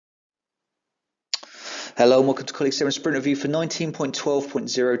Hello and welcome to Colleague 7 Sprint Review for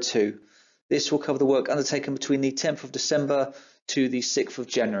 19.12.02. This will cover the work undertaken between the 10th of December to the 6th of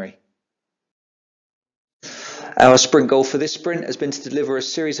January. Our sprint goal for this sprint has been to deliver a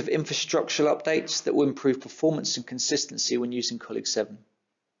series of infrastructural updates that will improve performance and consistency when using Colleague 7.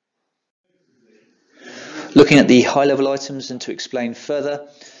 Looking at the high-level items and to explain further,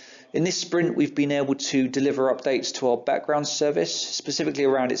 in this sprint we've been able to deliver updates to our background service, specifically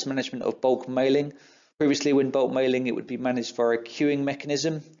around its management of bulk mailing. Previously, when bulk mailing, it would be managed via a queuing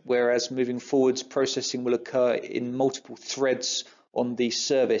mechanism, whereas moving forwards, processing will occur in multiple threads on the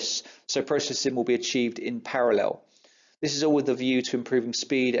service, so processing will be achieved in parallel. This is all with a view to improving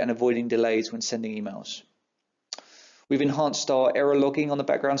speed and avoiding delays when sending emails. We've enhanced our error logging on the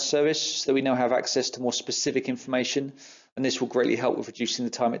background service so that we now have access to more specific information, and this will greatly help with reducing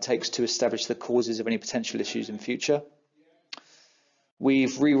the time it takes to establish the causes of any potential issues in future.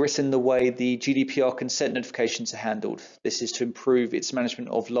 We've rewritten the way the GDPR consent notifications are handled. This is to improve its management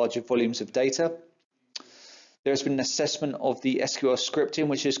of larger volumes of data. There has been an assessment of the SQL scripting,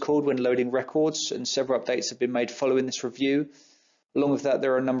 which is called when loading records, and several updates have been made following this review. Along with that,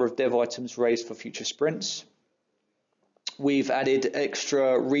 there are a number of dev items raised for future sprints. We've added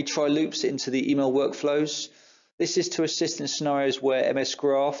extra retry loops into the email workflows. This is to assist in scenarios where MS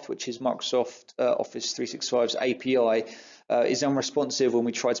Graph, which is Microsoft Office 365's API, is unresponsive when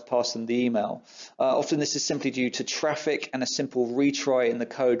we try to pass them the email. Often this is simply due to traffic, and a simple retry in the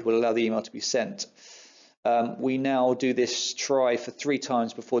code will allow the email to be sent. We now do this try for 3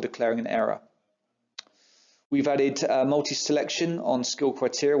 times before declaring an error. We've added multi-selection on skill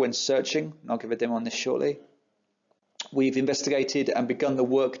criteria when searching, and I'll give a demo on this shortly. We've investigated and begun the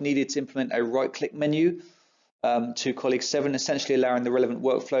work needed to implement a right-click menu to Colleague 7, essentially allowing the relevant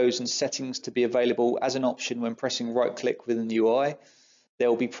workflows and settings to be available as an option when pressing right-click within the UI. There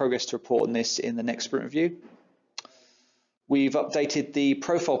will be progress to report on this in the next sprint review. We've updated the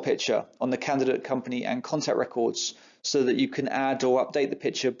profile picture on the candidate, company and contact records so that you can add or update the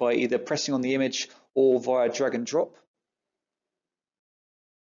picture by either pressing on the image or via drag and drop.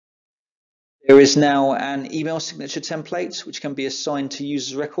 There is now an email signature template which can be assigned to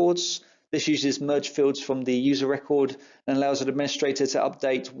users' records. This uses merge fields from the user record and allows an administrator to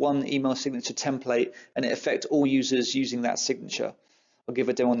update one email signature template and it affects all users using that signature. I'll give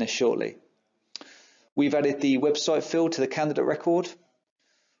a demo on this shortly. We've added the website field to the candidate record.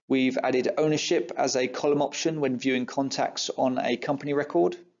 We've added ownership as a column option when viewing contacts on a company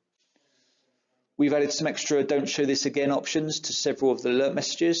record. We've added some extra don't show this again options to several of the alert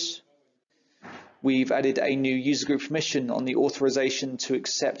messages. We've added a new user group permission on the authorization to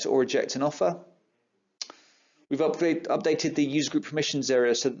accept or reject an offer. We've updated the user group permissions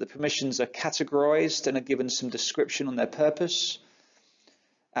area so that the permissions are categorized and are given some description on their purpose.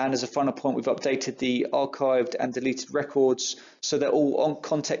 And as a final point, we've updated the archived and deleted records so that all on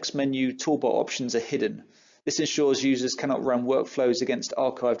context menu toolbar options are hidden. This ensures users cannot run workflows against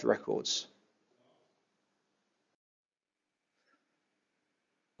archived records.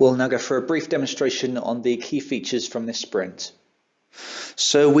 We'll now go for a brief demonstration on the key features from this sprint.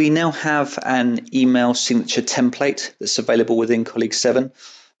 So we now have an email signature template that's available within Colleague 7.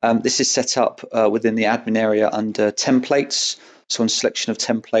 This is set up within the admin area under templates. So on selection of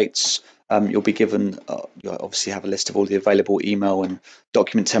templates, you'll be given, you'll obviously have a list of all the available email and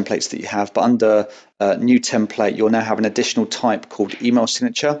document templates that you have, but under new template, you'll now have an additional type called email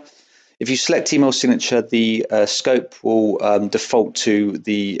signature. If you select email signature, the scope will default to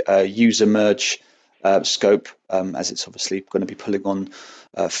the user merge scope, as it's obviously going to be pulling on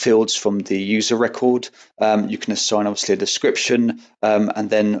fields from the user record. You can assign obviously a description, and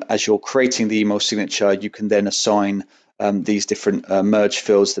then as you're creating the email signature, you can then assign these different merge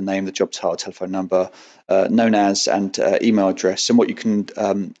fields, the name, the job title, telephone number, known as, and email address. And what you can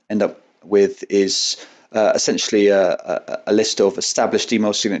end up with is essentially a list of established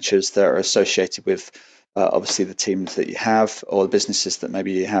email signatures that are associated with obviously the teams that you have or the businesses that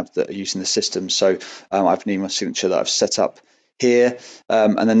maybe you have that are using the system. So I have an email signature that I've set up here,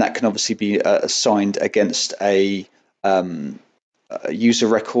 and then that can obviously be assigned against a user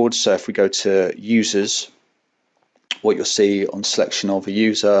record. So if we go to users, what you'll see on selection of a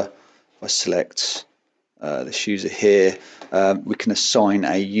user, if I select this user here, we can assign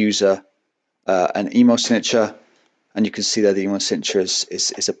a user an email signature, and you can see there the email signature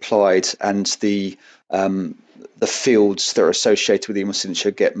is applied, and the fields that are associated with the email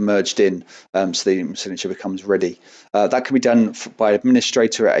signature get merged in, so the email signature becomes ready. That can be done by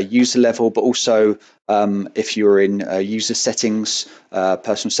administrator at a user level, but also if you're in user settings,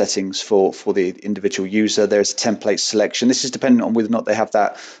 personal settings for the individual user, there's a template selection. This is dependent on whether or not they have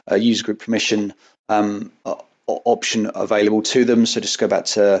that user group permission option available to them. So just go back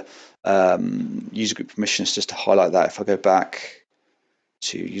to user group permissions just to highlight that. If I go back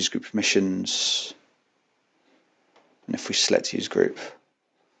to user group permissions, and if we select user group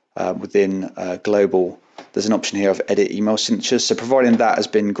within global, there's an option here of edit email signatures. So providing that has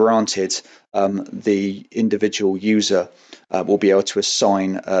been granted, the individual user will be able to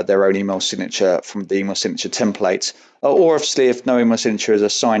assign their own email signature from the email signature template, or obviously if no email signature is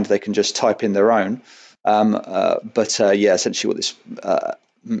assigned, they can just type in their own. Yeah, essentially what this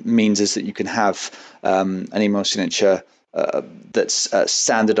means is that you can have an email signature that's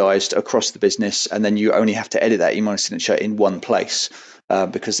standardized across the business, and then you only have to edit that email signature in one place.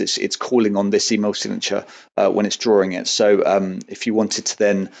 Because it's calling on this email signature when it's drawing it. So if you wanted to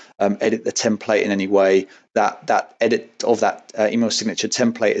then edit the template in any way, that edit of that email signature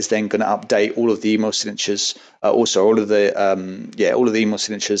template is then going to update all of the email signatures, also all of the email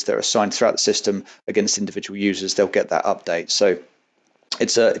signatures that are assigned throughout the system against individual users. They'll get that update. So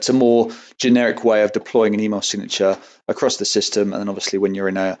it's a more generic way of deploying an email signature across the system. And then obviously when you're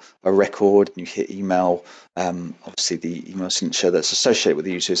in a record and you hit email, obviously the email signature that's associated with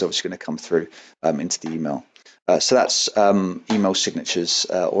the user is obviously going to come through into the email. So that's email signatures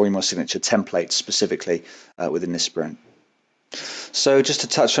or email signature templates specifically within this sprint. So just to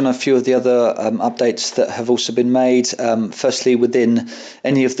touch on a few of the other updates that have also been made. Firstly, within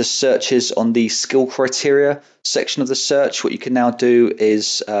any of the searches on the skill criteria section of the search, what you can now do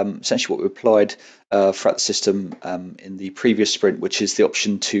is essentially what we applied throughout the system in the previous sprint, which is the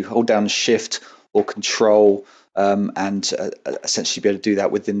option to hold down Shift or Control and essentially be able to do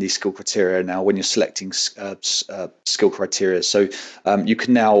that within the skill criteria now when you're selecting skill criteria. So you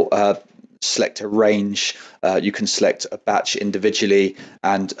can now select a range, you can select a batch individually,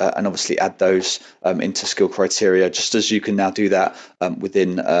 and obviously add those into skill criteria, just as you can now do that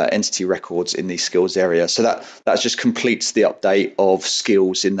within entity records in the skills area. So that just completes the update of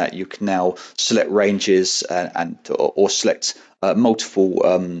skills in that you can now select ranges or select multiple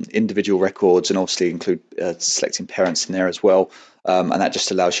individual records, and obviously include selecting parents in there as well. And that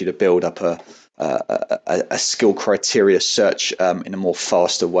just allows you to build up a skill criteria search in a more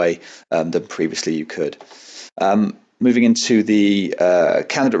faster way than previously you could. Moving into the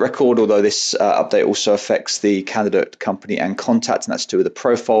candidate record, although this update also affects the candidate, company and contact, and that's to do with the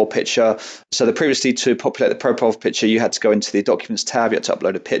profile picture. So previously, to populate the profile picture, you had to go into the documents tab, you had to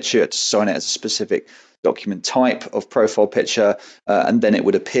upload a picture, you had to assign it as a specific document type of profile picture, and then it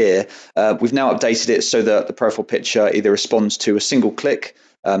would appear. We've now updated it so that the profile picture either responds to a single click.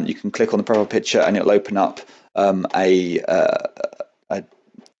 You can click on the profile picture and it'll open up an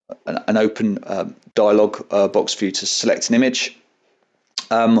open dialog box for you to select an image.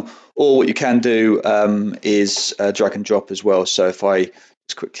 Or what you can do is drag and drop as well. So if I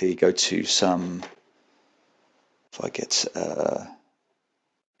just quickly go to if I get a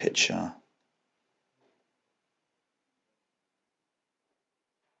picture.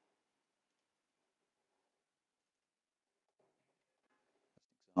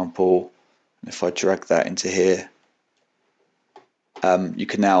 Example, and if I drag that into here, you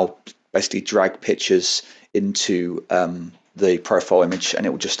can now basically drag pictures into the profile image and it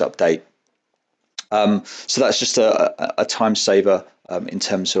will just update. So that's just a time saver in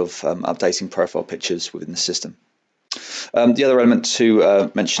terms of updating profile pictures within the system. The other element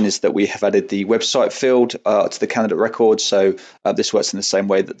to mention is that we have added the website field to the candidate record. So this works in the same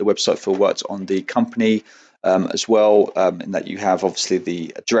way that the website field worked on the company as well, in that you have obviously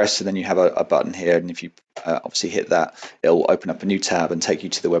the address and then you have a button here, and if you obviously hit that, it'll open up a new tab and take you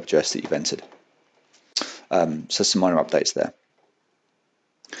to the web address that you've entered. So some minor updates there.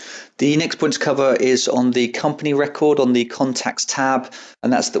 The next point to cover is on the company record on the contacts tab,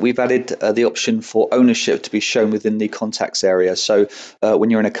 and that's that we've added the option for ownership to be shown within the contacts area. So when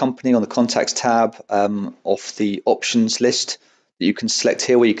you're in a company, on the contacts tab off the options list that you can select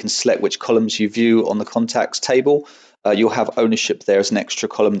here, where you can select which columns you view on the contacts table, you'll have ownership there as an extra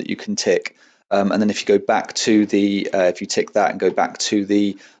column that you can tick. And then if you go back to the, if you tick that and go back to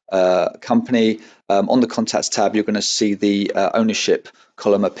the company, on the contacts tab, you're going to see the ownership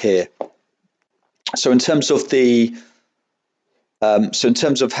column appear. So in terms of the So in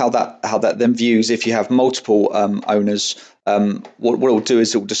terms of how that then views, if you have multiple owners, what it will do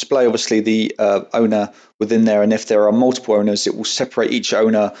is it will display obviously the owner within there, and if there are multiple owners, it will separate each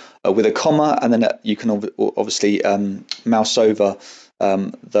owner with a comma, and then you can obviously mouse over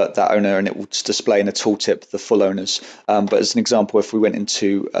that owner, and it will display in a tooltip the full owners. But as an example, if we went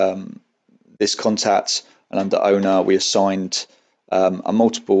into this contact and under owner, we assigned a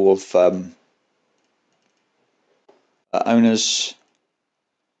multiple of owners.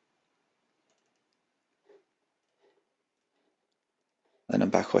 Then I'm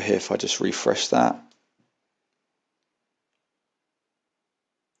back over here. If I just refresh that,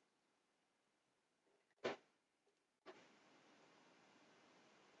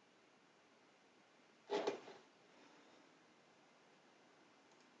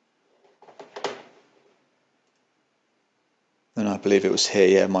 and I believe it was here,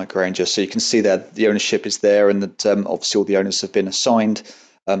 yeah, Mike Granger. So you can see that the ownership is there, and that obviously all the owners have been assigned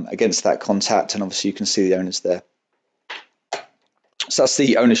against that contact, and obviously you can see the owners there. So that's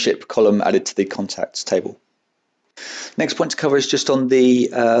the ownership column added to the contacts table. Next point to cover is just on the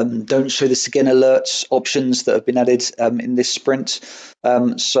don't show this again alerts options that have been added in this sprint.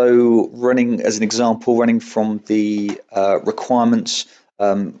 So running as an example, running from the requirements,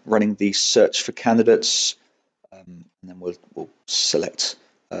 running the search for candidates, and then we'll select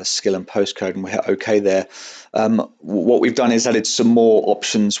skill and postcode, and we'll hit OK there. What we've done is added some more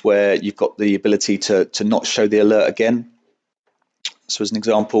options where you've got the ability to not show the alert again. So as an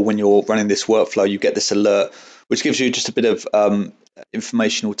example, when you're running this workflow, you get this alert, which gives you just a bit of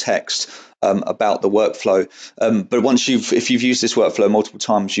informational text about the workflow. But if you've used this workflow multiple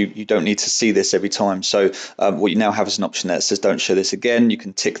times, you don't need to see this every time. So what you now have is an option that says don't show this again. You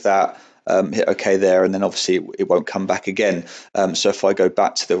can tick that, hit OK there, and then obviously it won't come back again. So if I go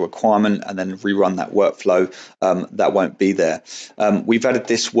back to the requirement and then rerun that workflow, that won't be there. We've added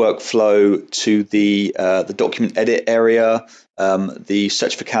this workflow to the document edit area, the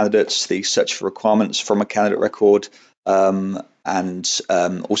search for candidates, the search for requirements from a candidate record, and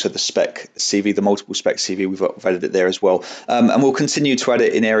also the spec CV, the multiple spec CV, we've added it there as well. And we'll continue to add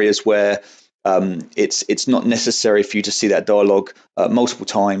it in areas where it's not necessary for you to see that dialogue multiple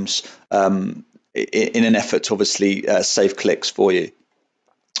times in an effort to obviously save clicks for you.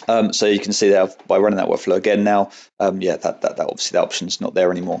 So you can see that by running that workflow again now, that obviously that option's not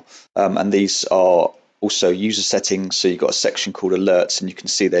there anymore. And these are also user settings. So you've got a section called alerts, and you can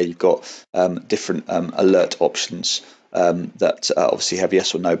see there you've got different alert options that obviously have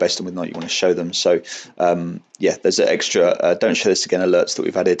yes or no based on whether or not you want to show them. So there's an extra don't show this again alerts that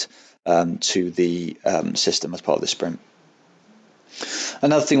we've added to the system as part of the sprint.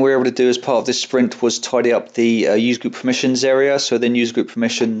 Another thing we were able to do as part of this sprint was tidy up the user group permissions area. So then user group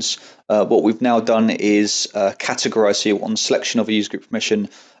permissions, what we've now done is categorize. So on selection of a user group permission,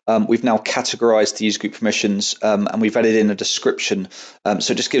 we've now categorized the user group permissions, and we've added in a description.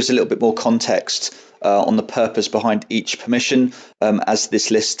 So it just gives a little bit more context on the purpose behind each permission as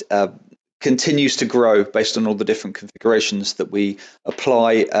this list continues to grow based on all the different configurations that we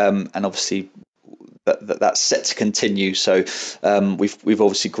apply, and obviously that's set to continue. So we've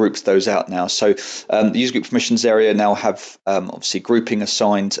obviously grouped those out now. So the user group permissions area now have obviously grouping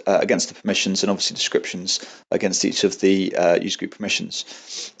assigned against the permissions, and obviously descriptions against each of the user group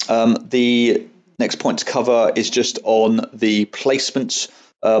permissions. The next point to cover is just on the placement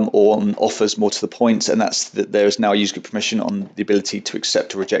or on offers, more to the point, and that's that there is now a user group permission on the ability to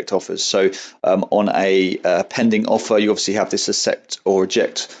accept or reject offers. So on a pending offer, you obviously have this accept or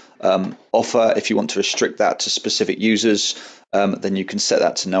reject offer. If you want to restrict that to specific users, then you can set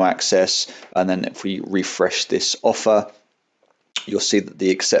that to no access. And then if we refresh this offer, you'll see that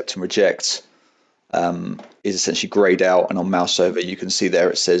the accept and reject is essentially grayed out, and on mouse over you can see there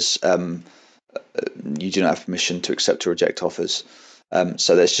it says you do not have permission to accept or reject offers.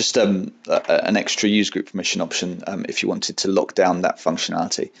 So there's just an extra user group permission option if you wanted to lock down that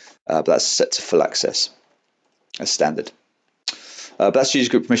functionality, but that's set to full access as standard. But that's the user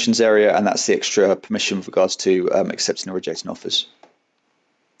group permissions area, and that's the extra permission with regards to accepting or rejecting offers.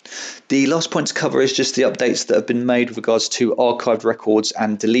 The last point to cover is just the updates that have been made with regards to archived records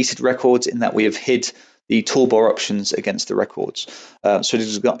and deleted records, in that we have hid the toolbar options against the records. So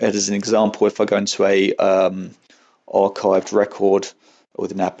as an example, if I go into a archived record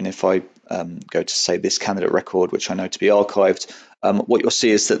with an admin, if I go to say this candidate record, which I know to be archived, what you'll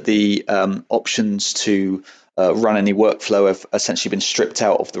see is that the options to run any workflow have essentially been stripped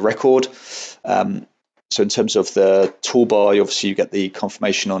out of the record. So in terms of the toolbar, obviously you get the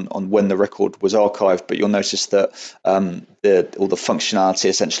confirmation on when the record was archived, but you'll notice that all the functionality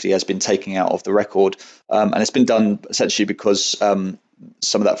essentially has been taken out of the record, and it's been done essentially because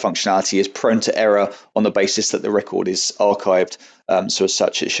some of that functionality is prone to error on the basis that the record is archived. So as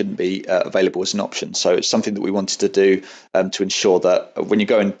such, it shouldn't be available as an option. So it's something that we wanted to do to ensure that when you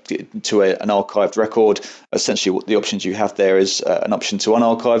go into an archived record, essentially what the options you have there is an option to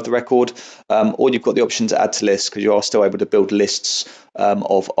unarchive the record, or you've got the option to add to lists, because you are still able to build lists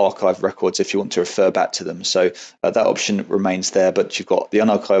of archived records if you want to refer back to them. So that option remains there, but you've got the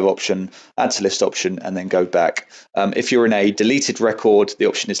unarchive option, add to list option, and then go back. If you're in a deleted record, the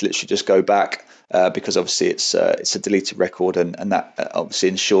option is literally just go back, because obviously it's a deleted record, and that obviously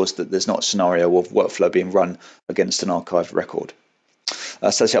ensures that there's not a scenario of workflow being run against an archived record. So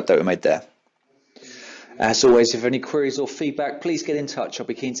that's the update we made there. As always, if you have any queries or feedback, please get in touch. I'll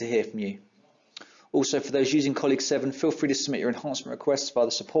be keen to hear from you. Also, for those using Colleague 7, feel free to submit your enhancement requests via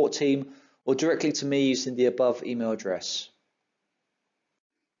the support team or directly to me using the above email address.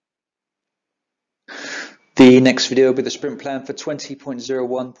 The next video will be the sprint plan for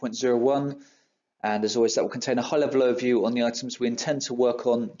 20.01.01, and as always, that will contain a high-level overview on the items we intend to work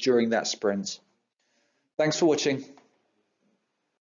on during that sprint. Thanks for watching.